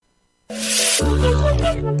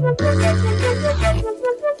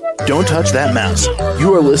Don't touch that mouse.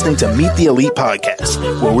 You are listening to Meet the Elite Podcast,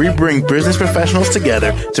 where we bring business professionals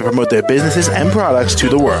together to promote their businesses and products to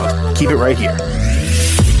the world. Keep it right here.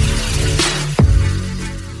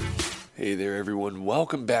 Hey there, everyone.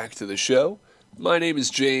 Welcome back to the show. My name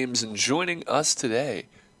is James, and joining us today,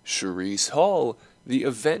 Cherrisse Hall, the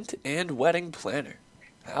event and wedding planner.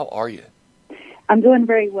 How are you? I'm doing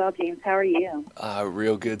very well, James. How are you?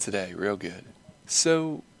 Real good today, real good.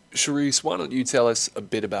 So, Cherrisse, why don't you tell us a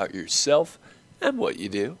bit about yourself and what you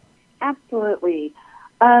do? Absolutely.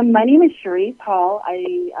 My name is Cherrisse Hall.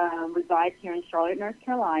 I reside here in Charlotte, North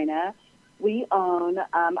Carolina. We own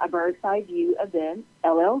a Bird's Eye View Events,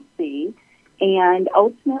 LLC, and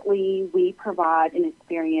ultimately we provide an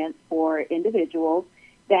experience for individuals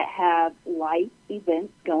that have life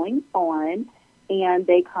events going on, and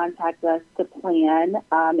they contact us to plan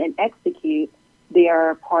and execute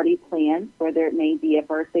their party plans, whether it may be a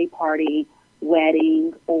birthday party,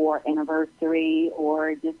 wedding, or anniversary,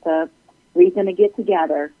 or just a reason to get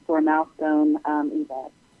together for a milestone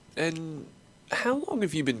event. And how long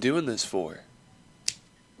have you been doing this for?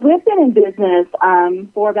 We've been in business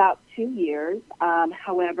for about 2 years.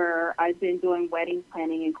 However, I've been doing wedding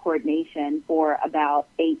planning and coordination for about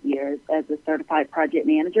 8 years as a certified project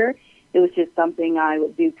manager. It was just something I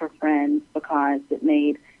would do for friends because it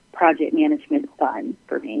made project management fun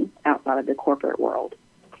for me outside of the corporate world.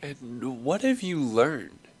 And what have you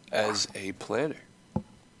learned as a planner?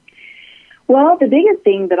 Well, the biggest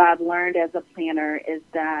thing that I've learned as a planner is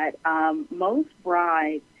that most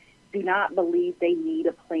brides do not believe they need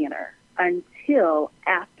a planner until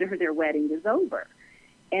after their wedding is over.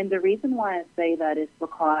 And the reason why I say that is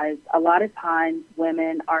because a lot of times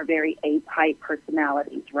women are very A-type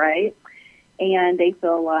personalities, right? And they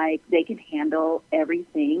feel like they can handle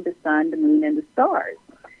everything, the sun, the moon, and the stars,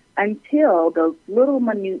 until those little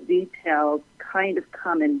minute details kind of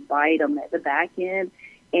come and bite them at the back end,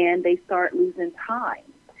 and they start losing time.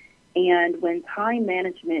 And when time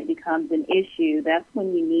management becomes an issue, that's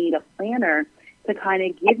when you need a planner to kind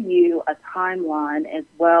of give you a timeline as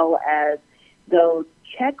well as those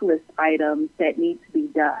checklist items that need to be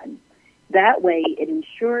done. That way it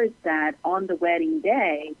ensures that on the wedding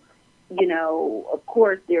day, you know, of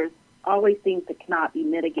course, there's always things that cannot be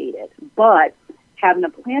mitigated, but having a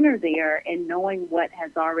planner there and knowing what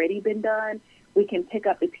has already been done, we can pick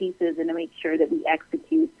up the pieces and make sure that we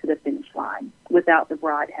execute to the finish line without the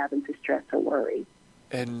bride having to stress or worry.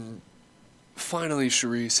 And finally,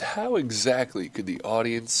 Cherrisse, how exactly could the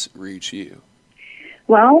audience reach you?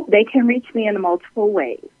 Well, they can reach me in multiple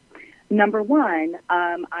ways. Number one,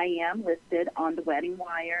 I am listed on the Wedding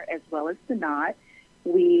Wire as well as the Knot.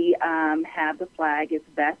 We have the flag as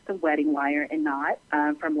Best of Wedding Wire and Knot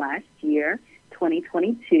from last year,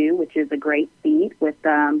 2022, which is a great feat with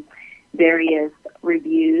various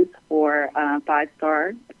reviews for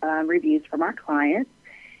 5-star reviews from our clients,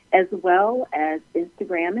 as well as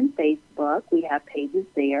Instagram and Facebook. We have pages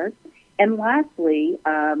there. And lastly,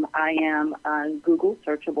 I am Google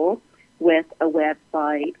searchable with a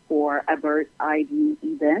website for a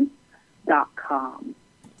birdseyeviewevents.com.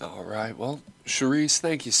 All right. Well, Cherrisse,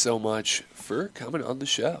 thank you so much for coming on the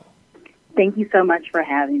show. Thank you so much for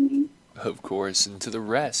having me. Of course, and to the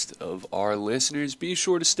rest of our listeners, be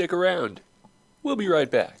sure to stick around. We'll be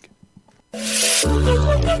right back.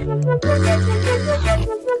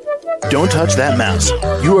 Don't touch that mouse.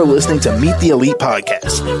 You are listening to Meet the Elite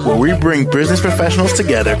Podcast, where we bring business professionals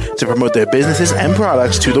together to promote their businesses and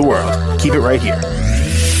products to the world. Keep it right here.